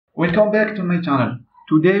Welcome back to my channel.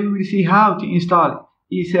 Today we will see how to install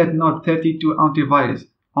eset nod32 antivirus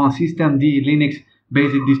on systemd Linux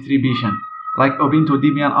based distribution like Ubuntu,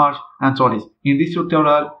 Debian, Arch and Solus. In this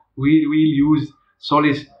tutorial we will use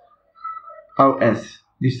Solus OS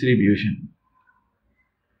distribution.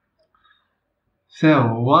 So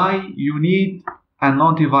why you need an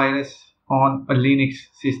antivirus on a Linux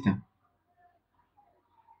system?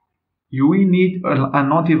 You will need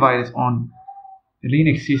an antivirus on a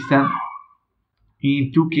Linux system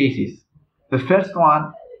in two cases. The first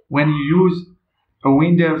one, when you use a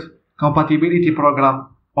Windows compatibility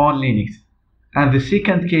program on Linux. And the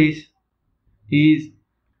second case is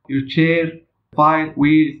you share file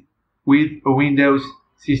with a Windows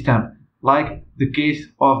system, like the case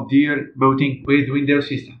of dear booting with Windows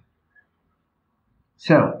system.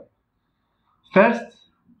 So, first,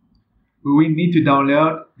 we will need to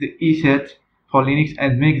download the eset for Linux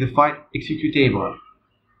and make the file executable.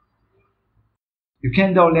 You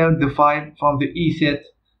can download the file from the eset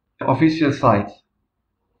official site.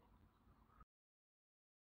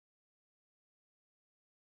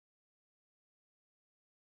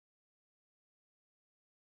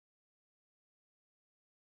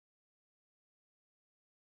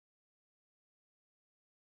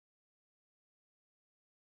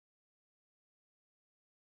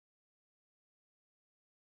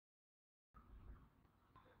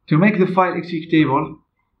 To make the file executable,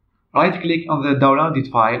 right-click on the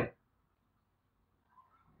downloaded file,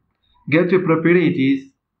 go to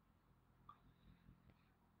Properties,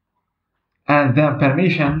 and then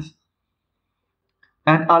Permissions,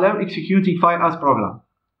 and allow executing file as program.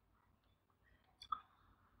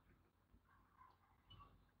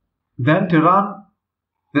 Then to run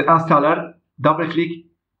the installer, double-click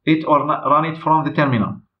it or run it from the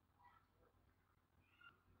terminal.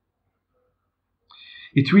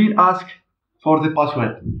 It will ask for the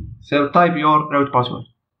password, so type your root password.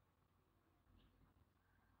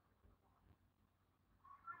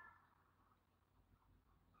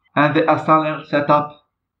 And the installer setup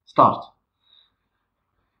starts.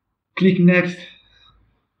 Click Next.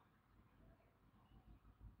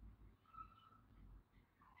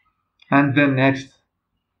 And then Next.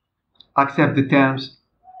 Accept the terms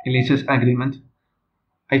in license agreement.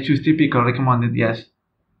 I choose typical recommended yes.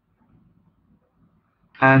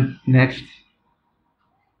 And Next.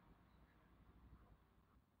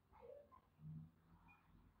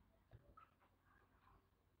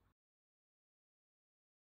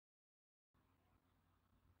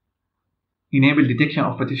 Enable detection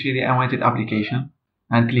of potentially unwanted application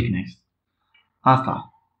and click Next.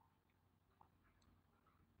 Install.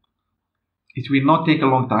 It will not take a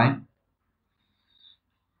long time.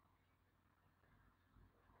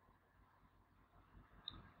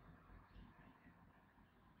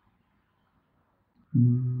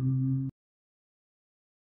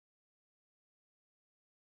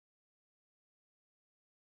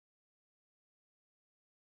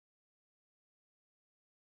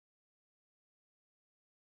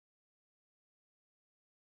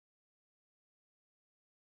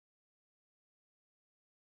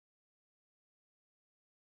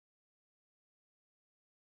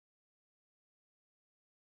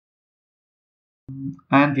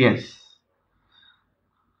 And yes,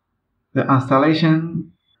 the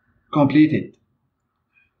installation completed.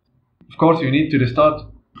 Of course, you need to restart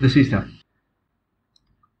the system.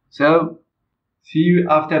 So, see you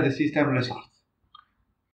after the system restarts.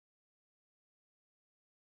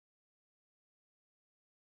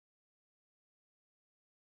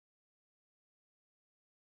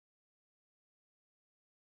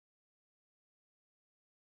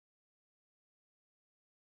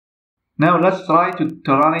 Now let's try to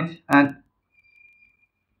run it and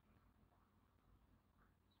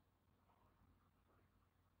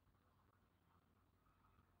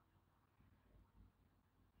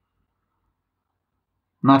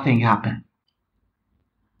nothing happened.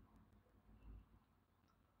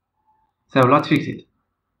 So let's fix it.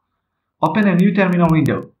 Open a new terminal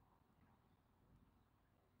window.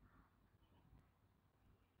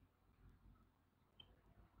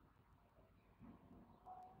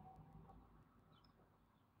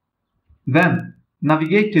 Then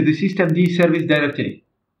navigate to the systemd service directory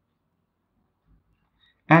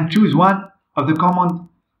and choose one of the command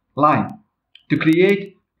line to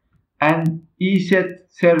create an eset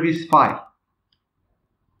service file.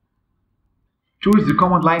 Choose the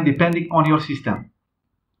command line depending on your system.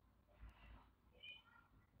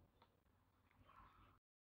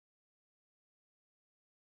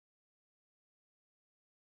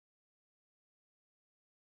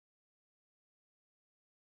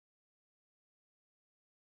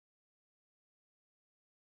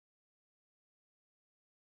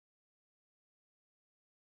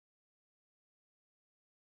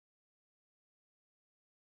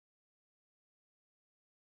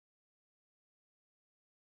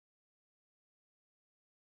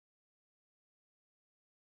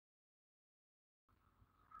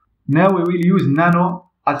 Now we will use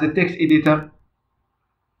nano as the text editor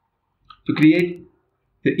to create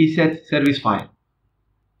the eset service file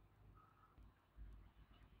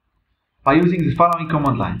by using the following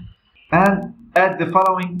command line and add the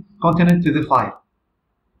following content to the file.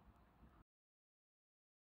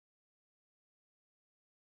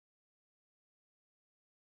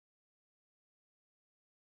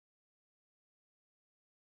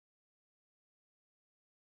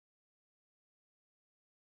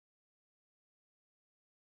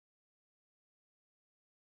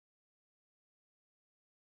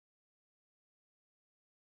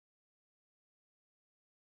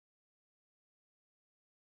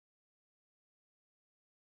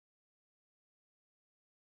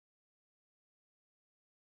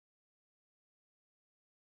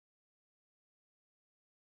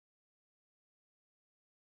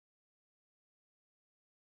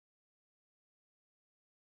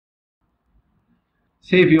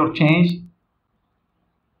 Save your change.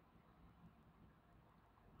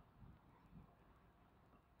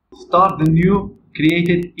 Start the new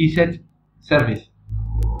created eset service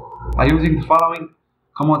by using the following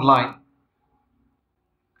command line,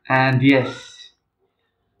 and yes,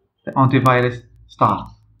 the antivirus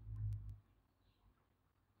starts.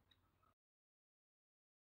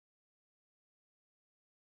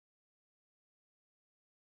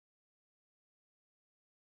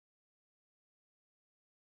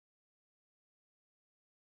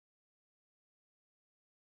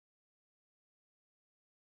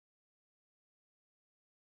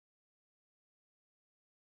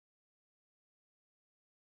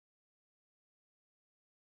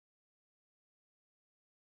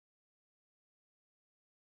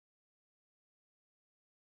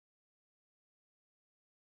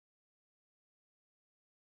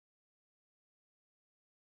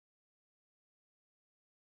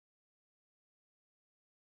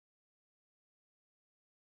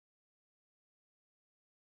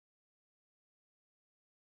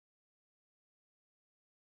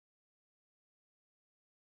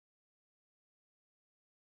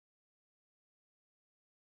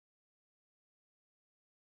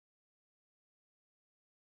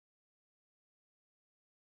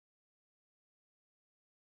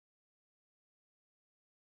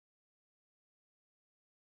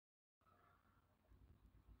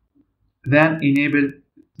 Then enable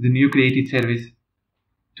the new created service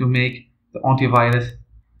to make the antivirus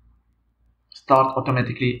start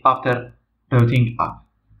automatically after booting up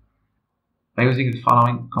by using the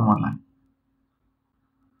following command line.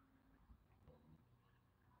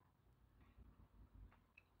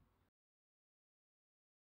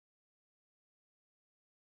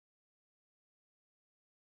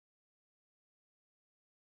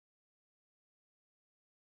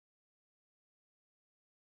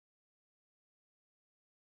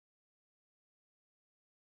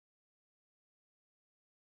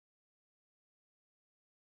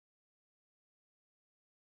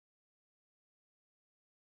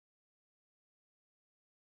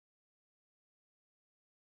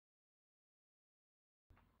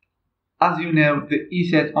 As you know, the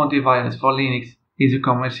eset antivirus for Linux is a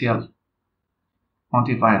commercial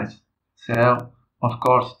antivirus. So, of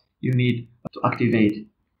course, you need to activate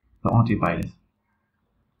the antivirus.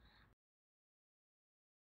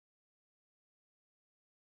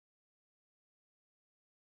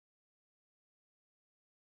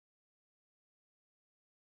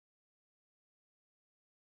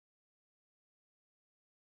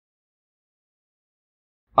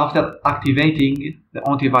 After activating the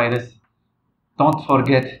antivirus, don't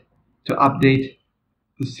forget to update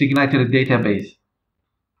the signature database.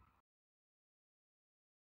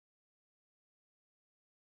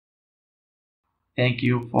 Thank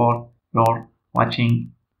you for your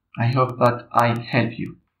watching. I hope that I help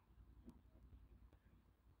you.